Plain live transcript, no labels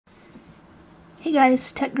Hey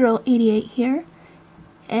guys, TechGirl88 here,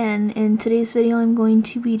 and in today's video I'm going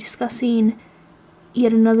to be discussing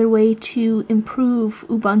yet another way to improve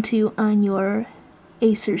Ubuntu on your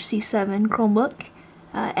Acer C7 Chromebook.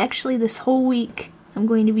 Actually, this whole week I'm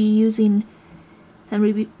going to be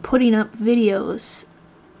putting up videos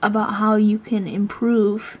about how you can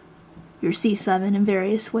improve your C7 in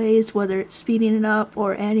various ways, whether it's speeding it up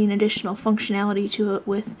or adding additional functionality to it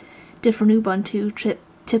with different Ubuntu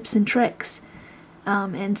tips and tricks.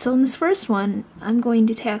 And so in this first one, I'm going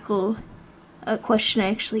to tackle a question I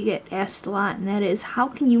actually get asked a lot, and that is, how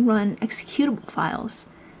can you run executable files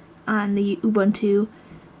on the Ubuntu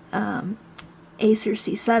Acer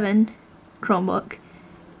C7 Chromebook?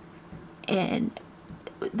 And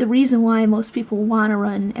the reason why most people want to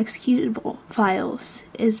run executable files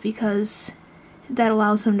is because that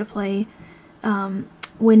allows them to play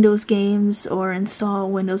Windows games or install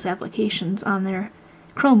Windows applications on their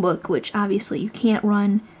Chromebook, which obviously you can't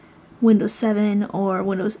run Windows 7 or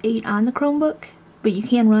Windows 8 on the Chromebook, but you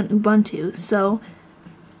can run Ubuntu. So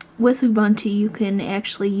with Ubuntu you can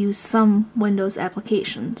actually use some Windows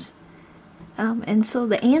applications. And so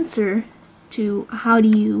the answer to how do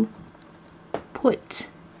you put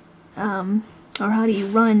or how do you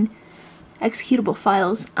run executable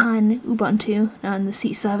files on Ubuntu, on the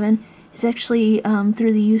C7, is actually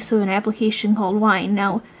through the use of an application called Wine.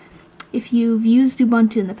 Now, if you've used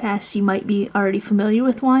Ubuntu in the past, you might be already familiar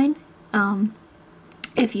with Wine.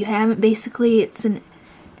 If you haven't, basically it's an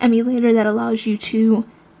emulator that allows you to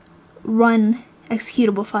run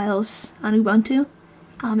executable files on Ubuntu.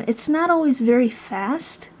 It's not always very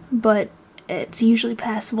fast, but it's usually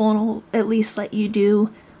passable and will at least let you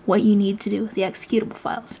do what you need to do with the executable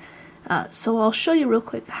files. So I'll show you real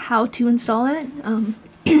quick how to install that.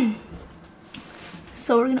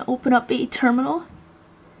 So we're going to open up a terminal.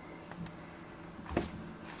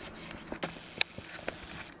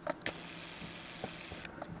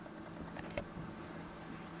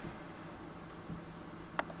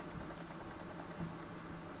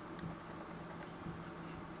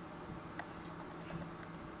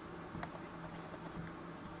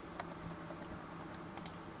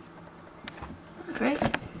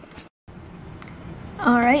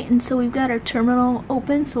 Alright, and so we've got our terminal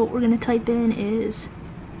open, so what we're going to type in is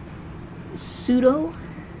sudo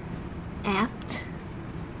apt-get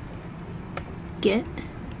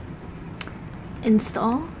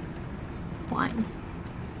install wine.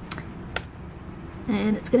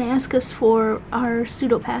 And it's going to ask us for our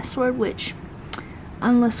sudo password, which,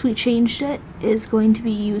 unless we changed it, is going to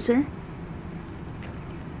be user.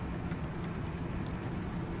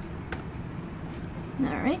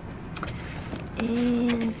 Alright.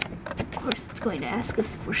 And of course it's going to ask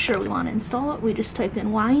us if we're sure we want to install it. We just type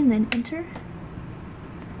in Y and then enter.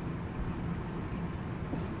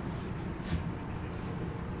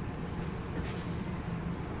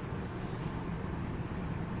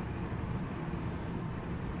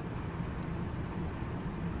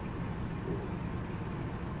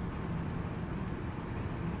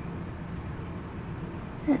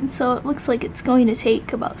 And so it looks like it's going to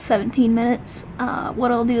take about 17 minutes.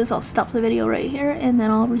 What I'll do is I'll stop the video right here and then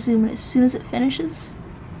I'll resume it as soon as it finishes.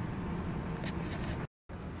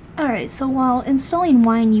 Alright, so while installing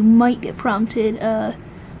Wine, you might get prompted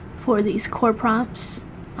for these core prompts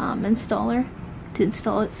installer to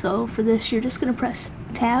install it. So for this, you're just going to press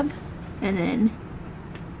tab and then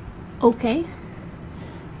OK,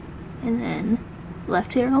 and then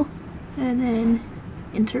left arrow, and then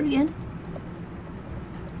enter again.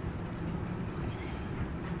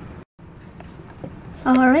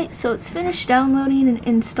 Alright, so it's finished downloading and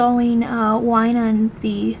installing Wine on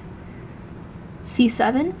the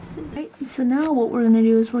C7. Right, so now what we're going to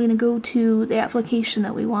do is we're going to go to the application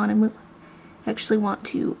that we want, and we actually want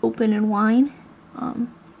to open in Wine.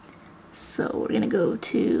 So we're going to go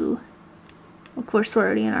to, of course we're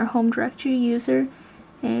already in our home directory, user,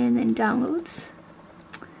 and then downloads.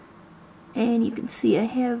 And you can see I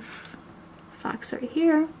have Fox right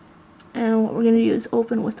here. And what we're going to do is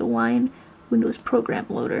open with the Wine Windows Program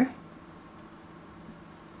Loader.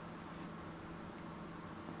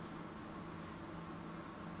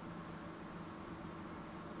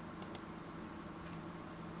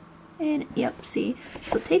 And yep, see,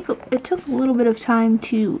 so it took a little bit of time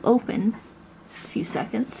to open, a few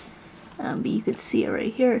seconds, but you could see it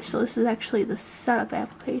right here. So this is actually the setup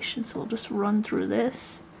application, so we'll just run through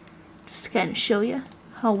this just to kind of show you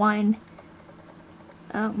how Wine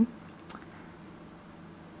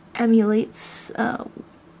emulates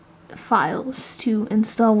files to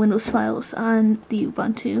install Windows files on the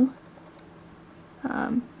Ubuntu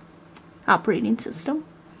operating system.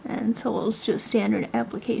 And so we'll just do a standard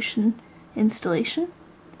application installation.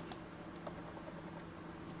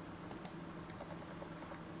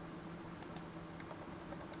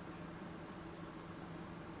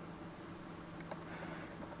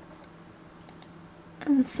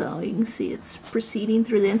 And so you can see it's proceeding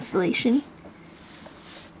through the installation.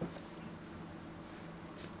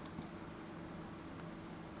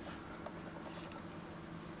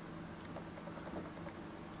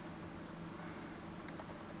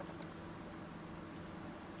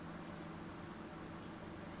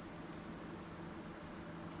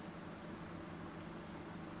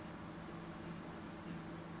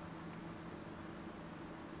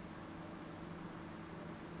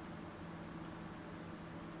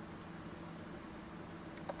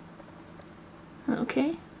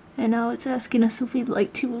 Okay, and now it's asking us if we'd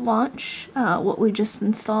like to launch what we just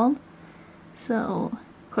installed. So,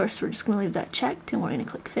 of course, we're just going to leave that checked and we're going to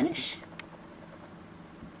click finish.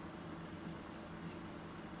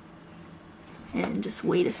 And just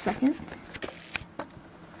wait a second.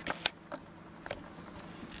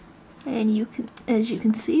 And as you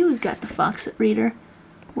can see, we've got the Foxit reader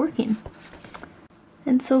working.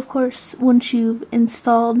 And so, of course, once you've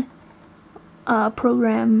installed a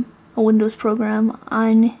Windows program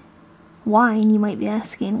on Wine, you might be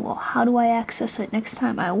asking, well, how do I access it next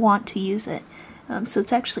time I want to use it? So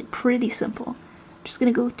it's actually pretty simple. I'm just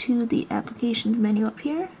going to go to the Applications menu up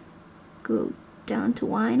here, go down to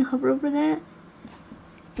Wine, hover over that,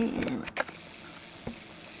 and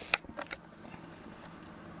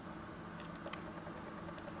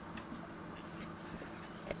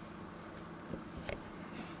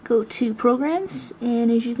go to Programs, and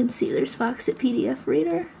as you can see, there's Foxit PDF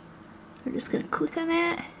Reader. We're just going to click on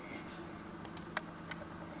that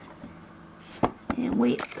and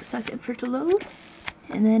wait a second for it to load,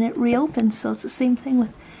 and then it reopens. So it's the same thing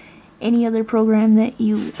with any other program that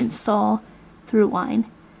you install through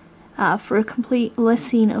Wine. For a complete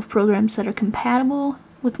listing of programs that are compatible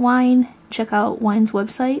with Wine, check out Wine's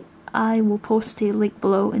website. I will post a link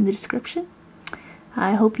below in the description.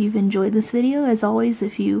 I hope you've enjoyed this video. As always,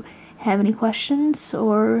 if you have any questions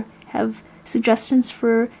or have suggestions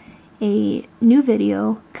for a new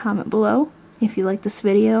video, comment below. If you like this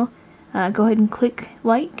video, go ahead and click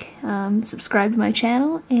like, subscribe to my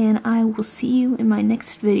channel, and I will see you in my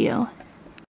next video.